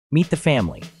Meet the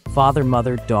family: father,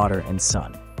 mother, daughter, and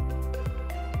son.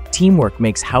 Teamwork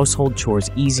makes household chores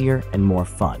easier and more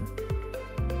fun.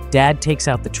 Dad takes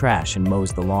out the trash and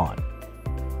mows the lawn.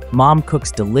 Mom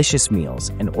cooks delicious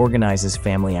meals and organizes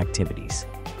family activities.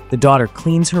 The daughter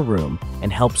cleans her room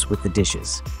and helps with the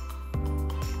dishes.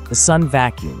 The son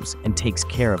vacuums and takes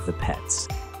care of the pets.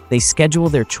 They schedule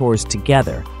their chores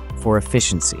together for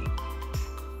efficiency.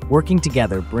 Working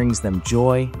together brings them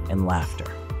joy and laughter.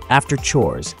 After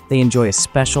chores, they enjoy a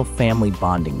special family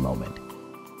bonding moment.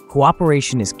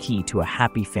 Cooperation is key to a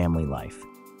happy family life.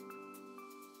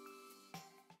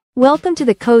 Welcome to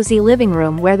the cozy living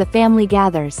room where the family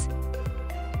gathers.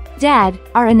 Dad,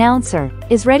 our announcer,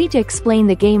 is ready to explain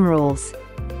the game rules.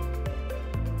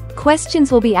 Questions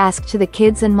will be asked to the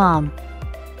kids and Mom.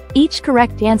 Each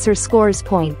correct answer scores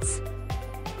points.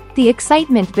 The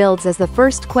excitement builds as the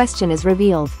first question is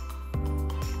revealed.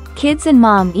 Kids and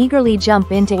Mom eagerly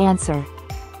jump in to answer.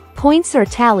 Points are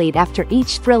tallied after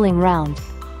each thrilling round.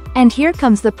 And here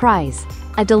comes the prize: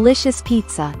 a delicious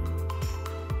pizza.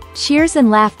 Cheers and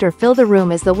laughter fill the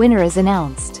room as the winner is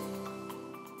announced.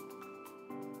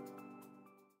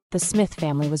 The Smith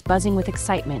family was buzzing with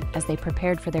excitement as they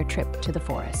prepared for their trip to the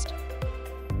forest.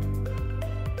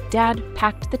 Dad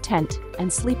packed the tent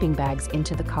and sleeping bags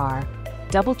into the car,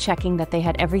 double-checking that they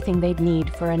had everything they'd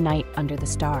need for a night under the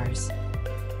stars.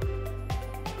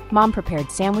 Mom prepared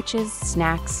sandwiches,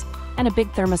 snacks, and a big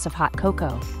thermos of hot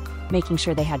cocoa, making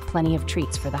sure they had plenty of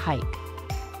treats for the hike.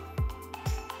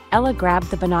 Ella grabbed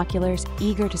the binoculars,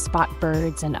 eager to spot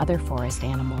birds and other forest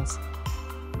animals.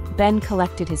 Ben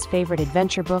collected his favorite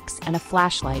adventure books and a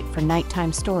flashlight for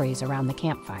nighttime stories around the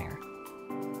campfire.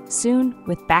 Soon,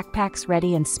 with backpacks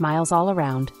ready and smiles all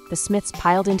around, the Smiths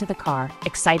piled into the car,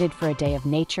 excited for a day of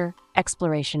nature,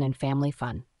 exploration, and family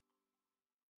fun.